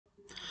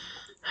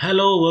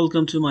Hello,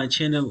 welcome to my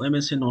channel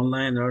MSN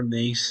Online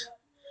Earnings.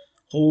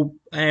 Hope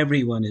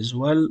everyone is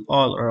well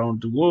all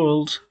around the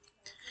world.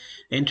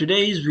 In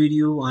today's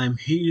video, I'm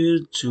here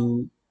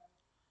to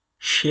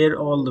share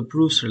all the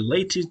proofs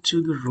related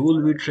to the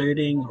Rolvi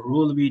trading,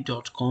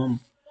 Rolvi.com.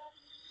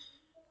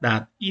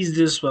 That is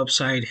this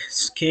website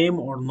scam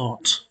or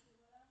not?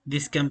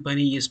 This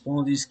company is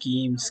Ponzi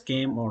scheme,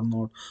 scam or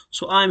not?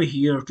 So I'm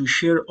here to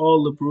share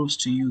all the proofs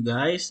to you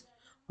guys,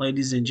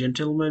 ladies and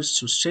gentlemen.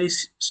 So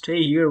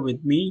stay here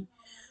with me.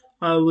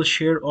 I will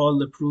share all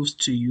the proofs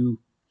to you.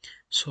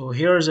 So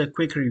here's a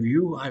quick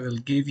review I will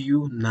give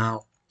you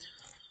now.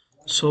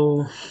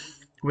 So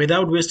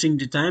without wasting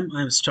the time,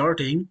 I'm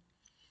starting.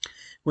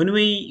 When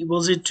we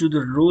visit to the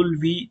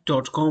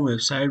Rolvi.com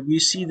website, we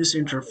see this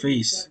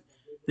interface.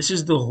 This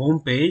is the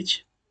home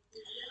page.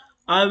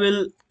 I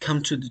will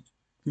come to the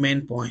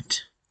main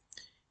point.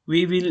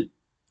 We will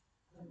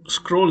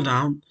scroll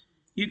down.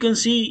 You can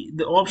see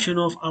the option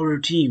of our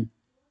team,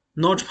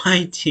 not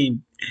my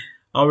team,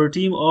 our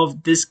team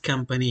of this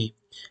company.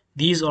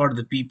 These are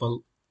the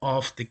people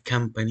of the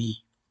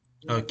company.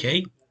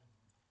 Okay,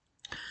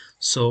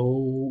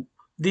 so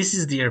this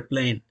is their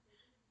plan.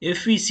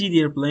 If we see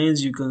their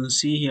plans, you can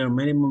see here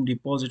minimum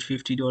deposit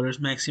 $50,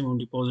 maximum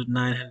deposit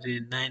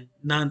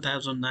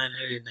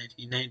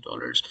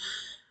 $9,999.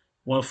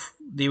 Well,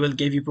 they will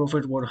give you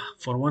profit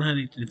for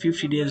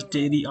 150 days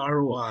daily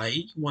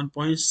ROI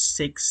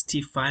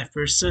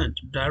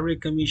 1.65%,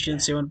 direct commission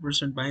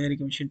 7%, binary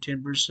commission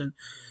 10%,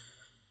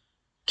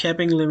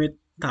 capping limit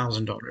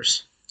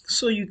 $1,000.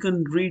 So you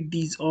can read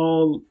these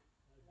all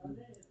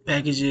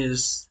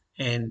packages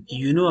and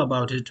you know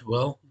about it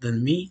well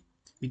than me,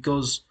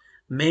 because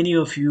many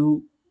of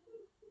you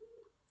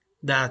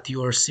that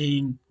you are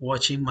seeing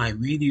watching my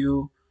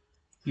video,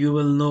 you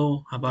will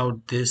know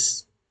about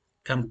this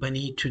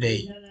company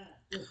today.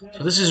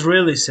 So this is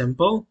really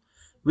simple.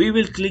 We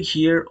will click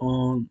here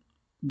on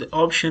the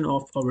option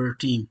of our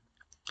team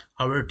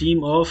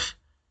of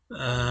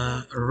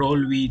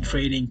Rolvi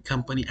Trading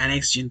Company and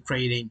Exchange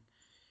Trading.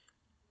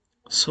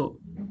 So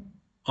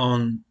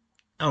on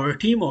our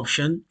team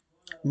option,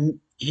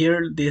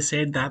 here they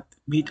said that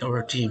meet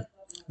our team.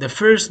 The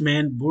first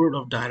man board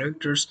of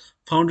directors,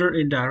 founder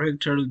and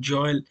director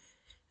Joel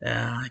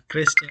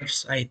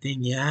Christophs, I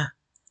think, yeah.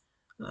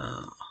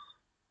 Uh,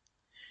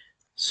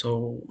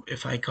 so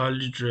if I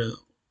call it,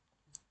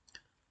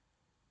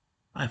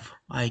 if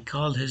I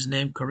call his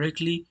name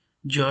correctly,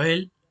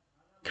 Joel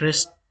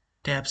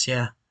Christophs,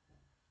 yeah.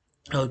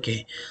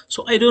 Okay,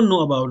 so I don't know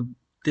about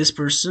this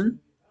person.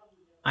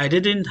 I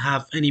didn't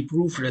have any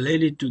proof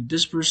related to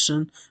this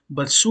person,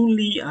 but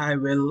soonly I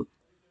will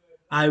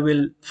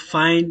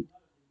find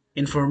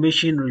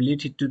information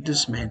related to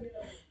this man.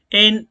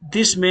 And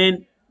this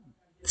man,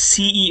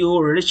 CEO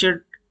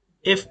Richard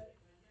F.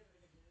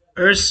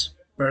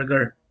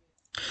 Erzberger.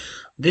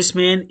 This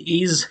man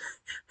is,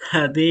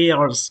 they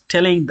are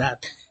telling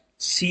that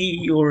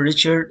CEO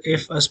Richard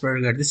F.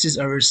 Asperger. This is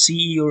our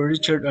CEO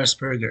Richard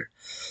Asperger.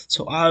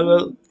 So I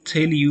will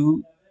tell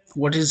you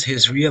what is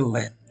his real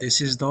name. This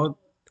is not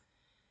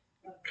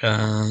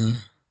uh,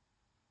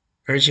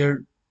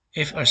 Richard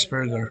F.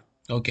 Asperger.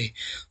 Okay,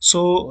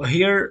 so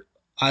here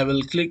I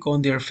will click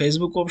on their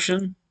Facebook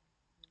option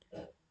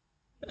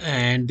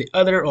and the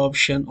other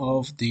option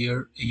of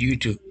their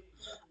YouTube.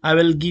 I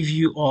will give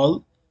you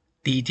all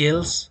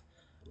details,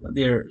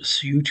 their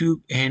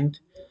YouTube and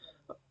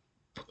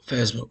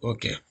Facebook.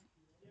 Okay,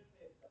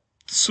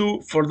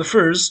 so for the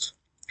first,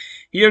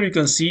 here you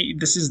can see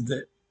this is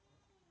the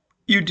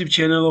YouTube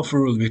channel of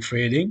Rolvi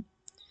Trading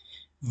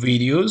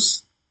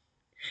videos,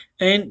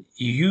 and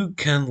you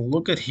can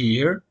look at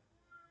here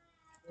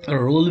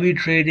Rolvi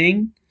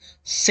Trading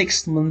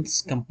 6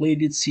 months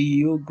completed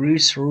CEO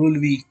Grace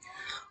Rolvi.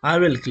 I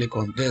will click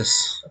on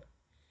this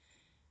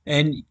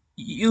and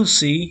you'll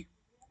see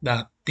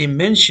that they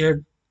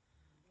mentioned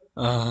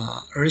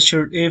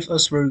Richard F.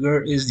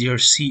 Asperger is their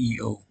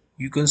CEO.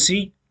 You can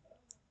see.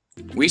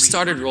 We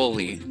started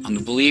Rolvi on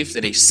the belief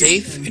that a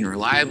safe and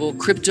reliable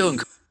crypto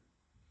and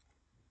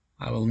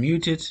I will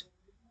mute it.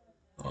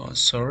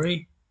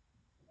 Sorry.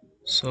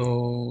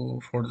 So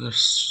for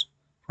this,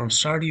 from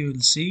start you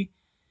will see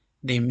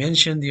they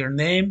mention their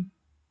name.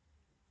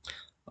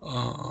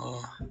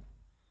 Uh,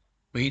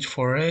 Wait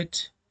for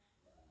it.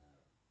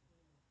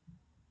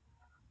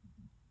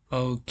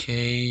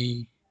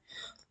 Okay.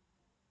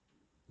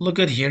 Look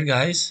at here,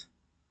 guys.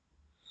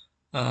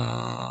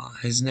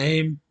 His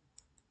name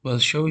will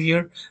show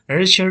here.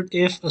 Richard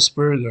F.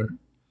 Asperger.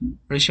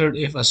 Richard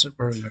F.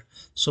 Asperger.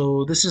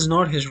 So this is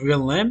not his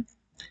real name.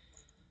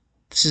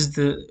 This is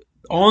the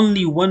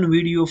only one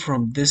video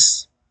from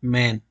this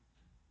man.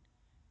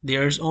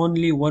 There's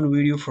only one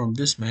video from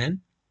this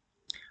man,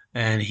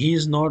 and he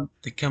is not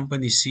the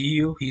company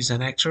CEO. He's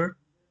an actor,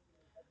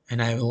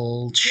 and I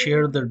will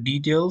share the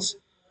details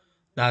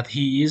that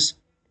he is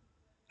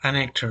an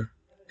actor.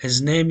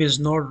 His name is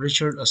not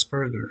Richard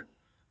Asperger,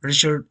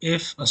 Richard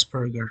F.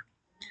 Asperger.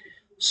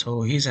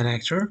 So he's an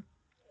actor.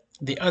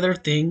 The other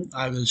thing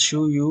I will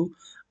show you,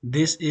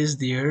 this is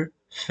their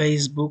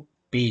Facebook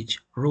page,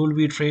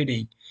 Rolvi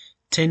Trading.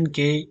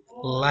 10k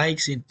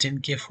likes and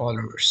 10k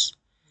followers.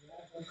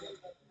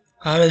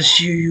 I will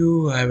show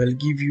you, I will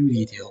give you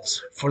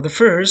details. For the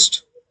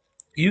first,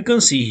 you can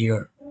see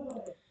here,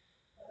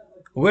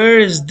 where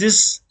is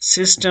this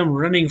system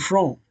running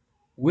from?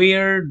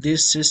 Where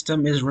this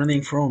system is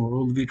running from,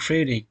 Rolvi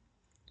Trading.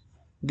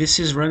 This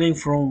is running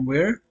from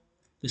where?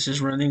 This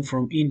is running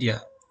from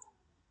India.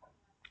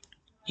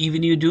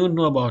 Even you don't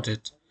know about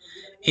it.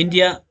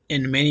 India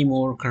and many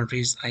more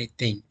countries, I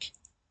think.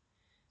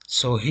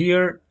 So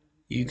here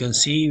you can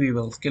see we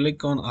will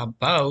click on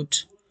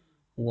about.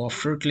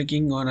 After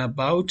clicking on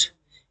about,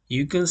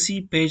 you can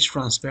see page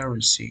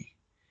transparency.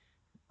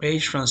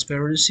 Page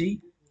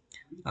transparency.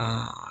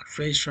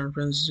 Page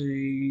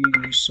transparency.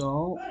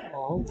 So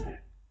all.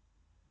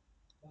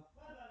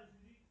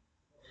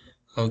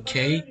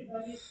 Okay.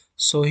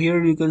 So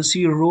here you can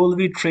see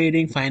Rolvi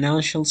Trading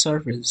Financial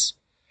Service.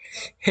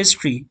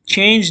 History.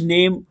 Change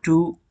name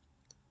to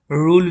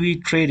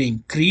Rolvi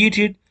Trading.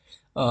 Created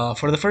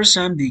for the first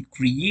time. They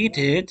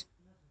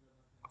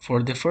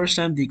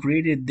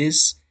created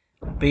this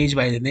page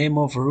by the name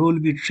of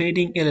Rolvi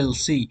Trading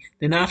LLC.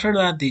 Then after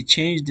that they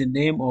changed the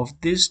name of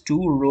this to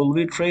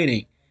Rolvi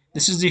Trading.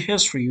 This is the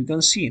history. You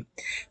can see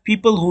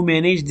people who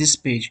manage this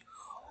page.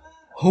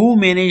 Who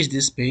manage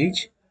this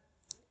page?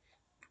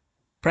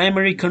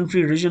 Primary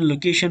country, region,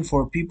 location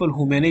for people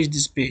who manage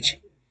this page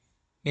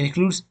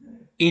includes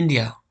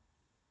India.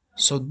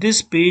 So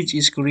this page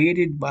is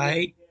created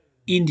by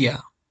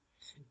India,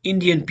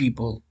 Indian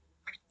people.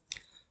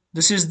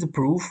 This is the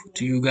proof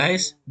to you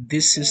guys.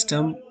 This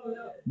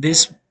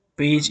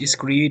page is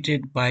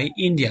created by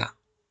India.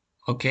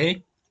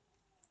 Okay.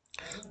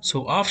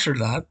 So after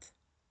that,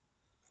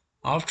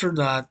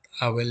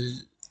 I will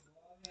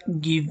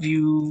give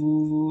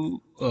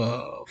you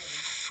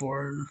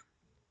for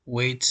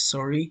wait.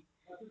 Sorry,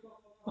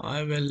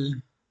 I will.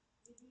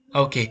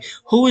 Okay.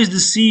 Who is the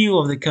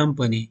CEO of the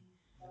company?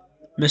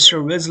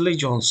 Mr. Wesley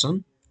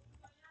Johnson.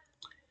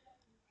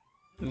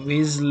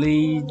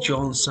 Wesley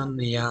Johnson.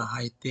 Yeah,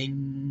 I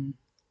think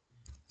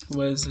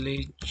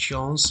Wesley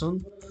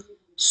Johnson.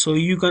 So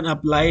you can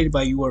apply it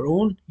by your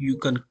own. You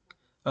can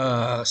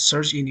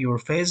search in your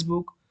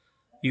Facebook.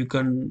 You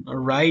can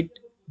write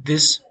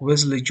this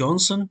Wesley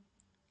Johnson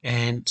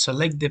and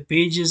select the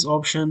pages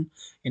option,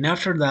 and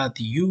after that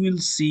you will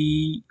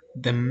see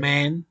the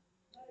man.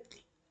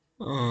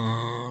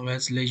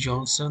 Wesley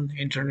Johnson.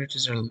 Internet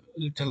is a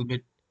little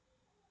bit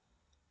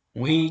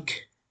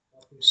weak.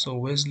 So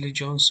Wesley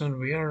Johnson,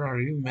 where are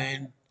you,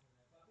 man?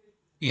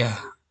 Yeah,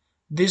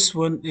 this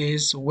one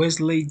is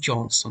Wesley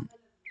Johnson.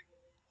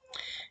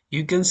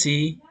 You can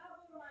see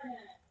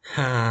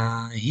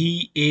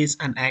he is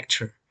an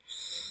actor.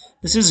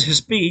 This is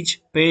his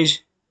page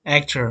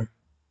actor,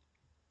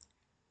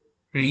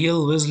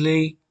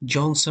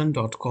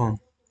 realwesleyjohnson.com.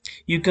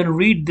 You can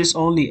read this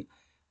only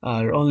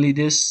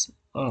this,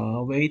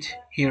 wait,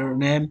 here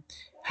name,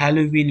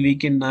 Halloween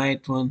weekend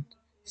night one,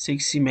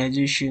 sexy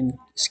magician,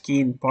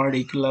 skin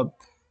party club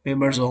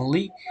members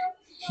only.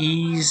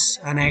 He's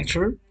an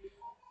actor,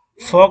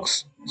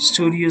 Fox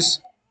Studios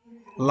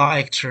law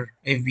actor,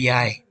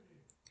 FBI.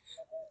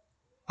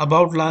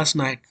 About last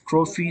night,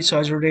 trophy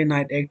Saturday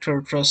night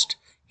actor trust.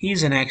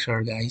 He's an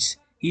actor, guys.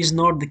 He's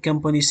not the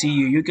company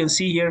CEO. You can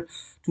see here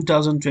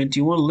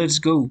 2021. Let's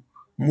go.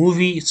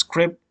 Movie,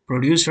 script,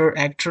 producer,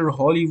 actor,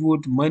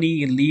 Hollywood,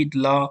 money, lead,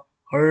 law,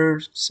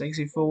 her,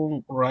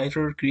 saxophone,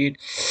 writer, create.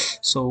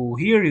 So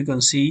here you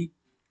can see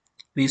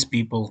these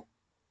people.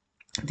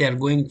 They are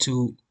going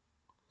to,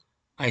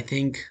 I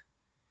think,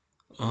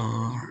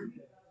 uh,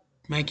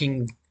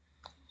 making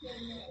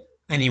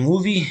any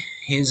movie.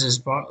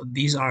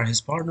 These are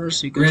his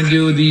partners. You We're can gonna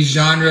do the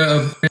genre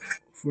of.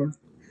 for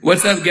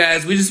What's up,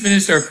 guys? We just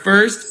finished our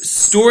first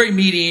story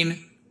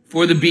meeting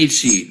for the beat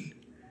sheet.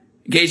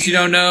 In case you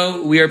don't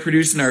know, we are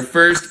producing our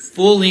first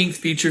full-length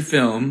feature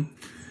film.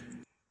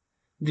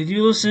 Did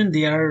you listen?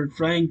 They are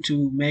trying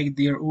to make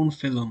their own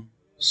film.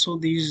 So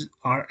these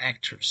are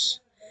actors,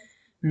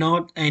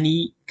 not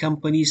any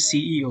company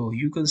CEO.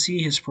 You can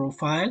see his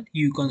profile.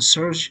 You can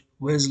search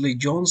Wesley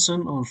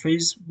Johnson on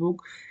Facebook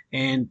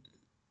and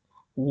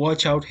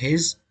watch out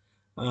his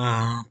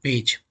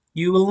page.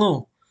 You will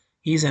know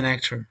he's an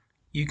actor.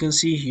 You can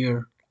see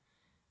here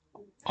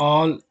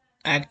all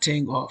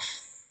acting of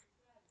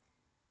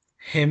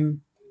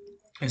him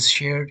is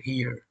shared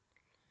here.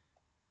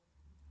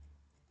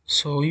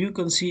 So you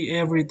can see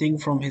everything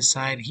from his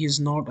side. He is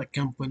not a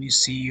company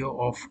CEO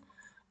of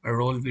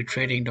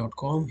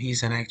Rolvi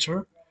He's an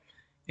actor,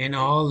 and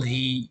all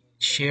he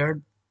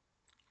shared,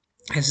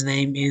 his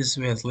name is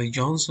Wesley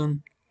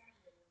Johnson,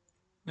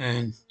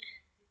 and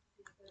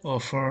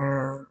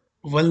for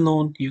well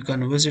known, you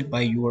can visit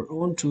by your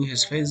own to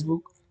his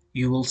Facebook.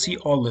 You will see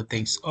all the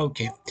things.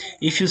 Okay,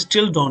 if you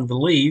still don't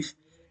believe,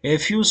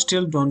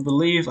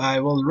 I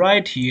will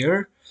write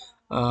here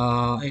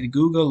in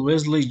Google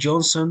Wesley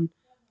Johnson,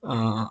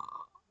 uh,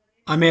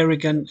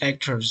 American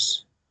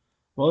actors.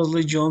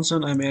 Wesley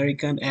Johnson,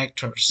 American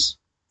actors.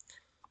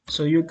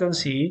 So you can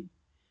see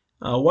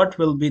what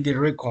will be the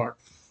record.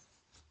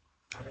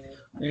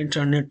 The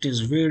internet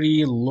is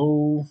very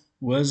low.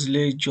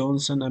 Wesley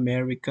Johnson,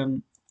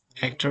 American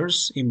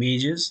actors,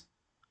 images.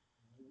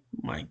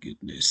 My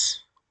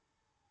goodness,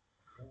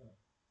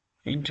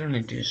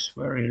 internet is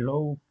very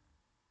low.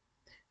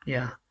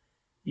 Yeah,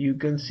 you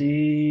can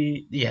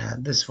see. Yeah,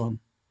 this one,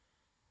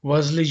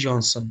 Wesley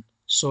Johnson.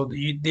 So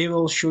they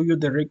will show you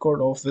the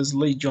record of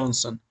Wesley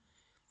Johnson.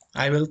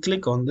 I will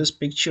click on this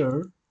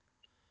picture.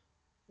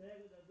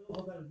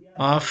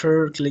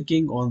 After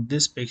clicking on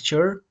this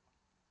picture,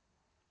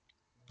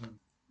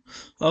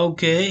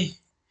 okay,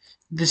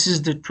 this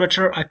is the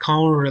Twitter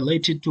account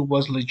related to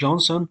Wesley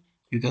Johnson.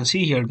 You can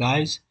see here,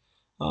 guys,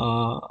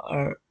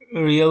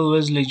 real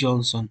Wesley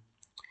Johnson.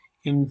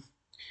 Him,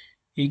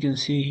 you can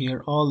see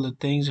here all the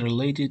things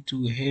related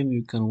to him.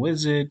 You can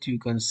visit, you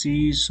can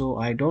see. So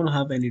I don't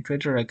have any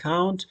Twitter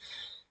account,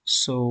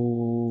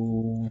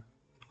 so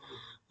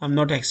I'm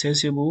not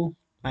accessible.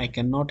 I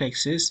cannot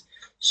access.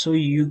 So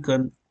you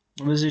can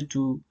visit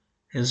to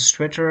his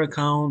Twitter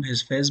account,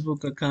 his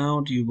Facebook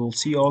account. You will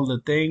see all the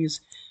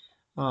things.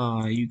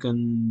 You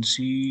can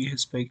see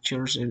his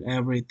pictures and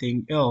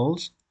everything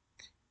else.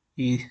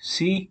 You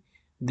see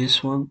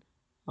this one.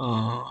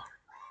 Uh,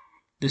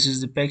 this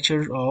is the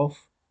picture of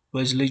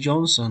Wesley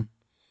Johnson,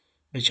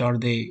 which are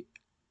they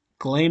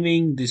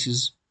claiming this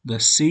is the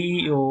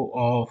CEO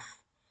of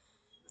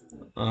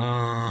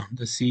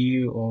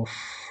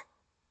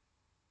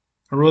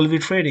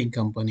Rolvi Trading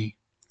Company.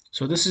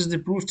 So this is the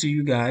proof to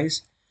you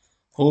guys.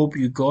 Hope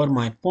you got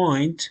my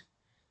point.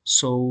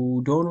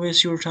 So don't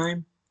waste your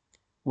time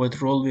with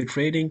Rolvi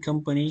Trading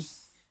Company.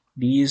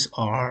 These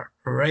are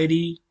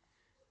ready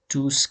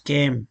to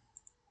scam.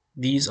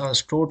 These are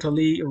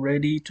totally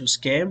ready to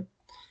scam.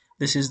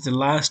 This is the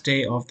last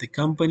day of the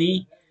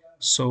company,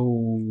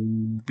 so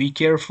be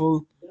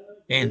careful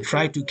and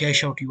try to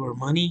cash out your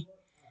money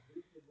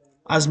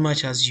as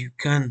much as you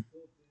can.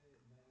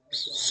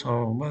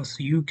 So, well,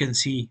 you can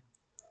see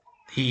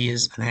he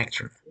is an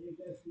actor.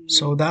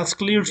 So that's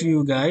clear to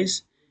you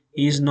guys.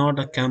 He's not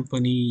a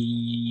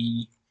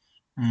company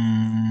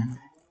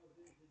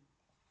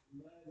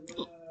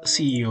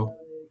CEO.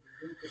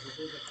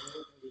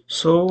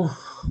 So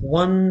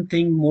one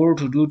thing more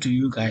to do to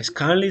you guys.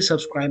 Kindly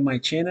subscribe my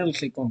channel,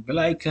 click on bell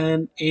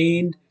icon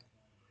and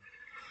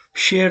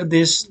share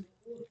this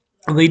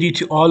video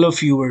to all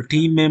of your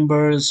team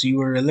members,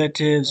 your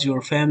relatives,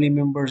 your family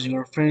members,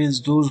 your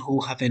friends, those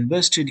who have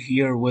invested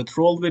here with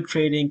Rolvi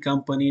Trading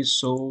Companies.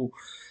 So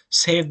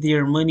save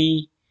their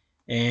money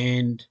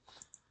and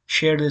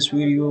share this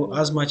video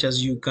as much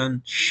as you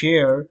can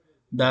share.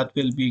 That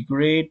will be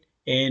great,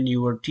 and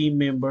your team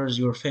members,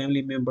 your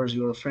family members,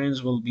 your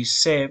friends will be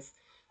safe.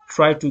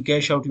 Try to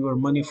cash out your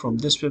money from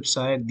this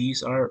website.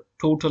 These are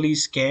totally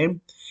scam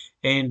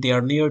and they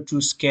are near to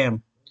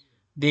scam.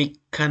 They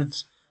can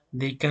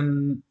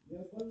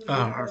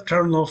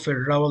turn off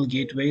withdrawal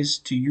gateways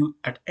to you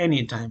at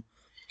any time.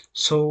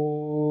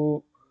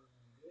 So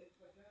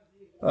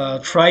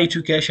try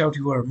to cash out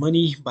your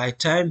money by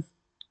time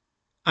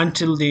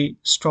until they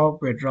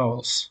stop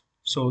withdrawals.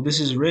 So this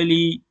is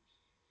really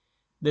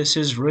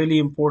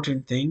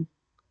important thing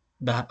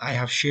that I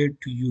have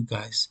shared to you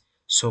guys.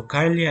 So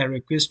kindly I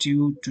request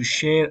you to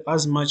share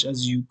as much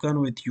as you can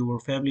with your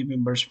family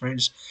members,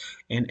 friends,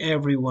 and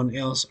everyone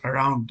else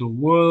around the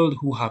world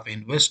who have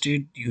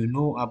invested. You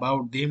know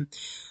about them,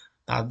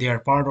 that they are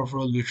part of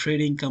Rolvi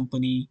Trading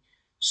Company.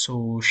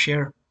 So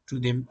share to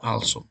them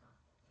also.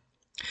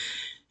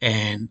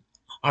 And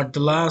at the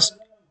last,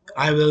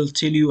 I will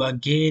tell you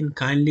again,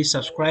 kindly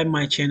subscribe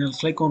my channel,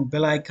 click on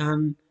bell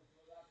icon.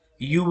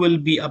 You will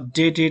be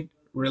updated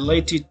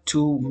related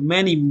to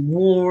many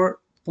more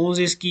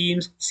Ponzi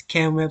schemes,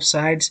 scam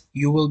websites.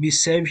 You will be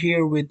safe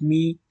here with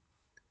me,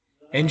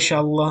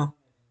 inshallah.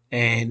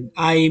 And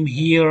I am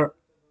here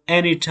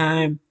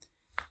anytime,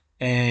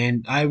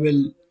 and I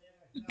will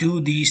do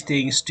these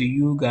things to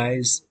you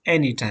guys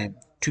anytime.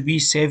 To be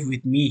safe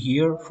with me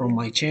here from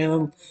my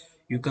channel,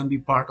 you can be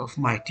part of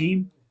my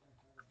team.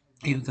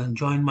 You can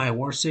join my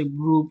WhatsApp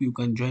group. You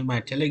can join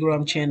my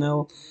Telegram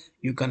channel.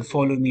 You can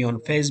follow me on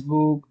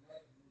Facebook.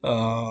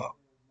 Uh,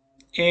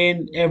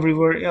 and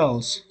everywhere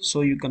else,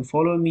 so you can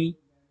follow me.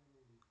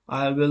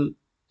 I will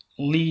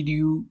lead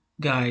you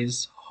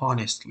guys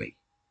honestly.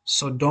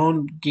 So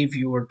don't give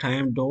your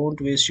time, don't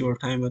waste your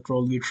time at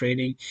Rolvi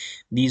Trading.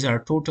 These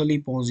are totally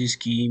Ponzi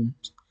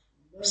schemes,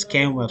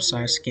 scam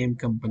website, scam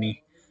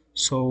company.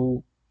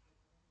 So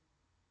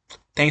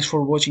thanks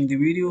for watching the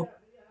video.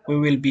 We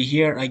will be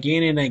here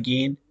again and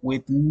again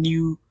with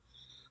new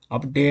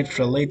updates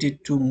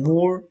related to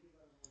more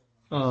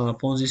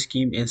Ponzi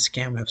scheme and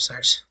scam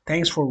websites.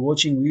 Thanks for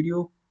watching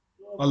video.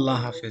 Allah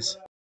Hafiz.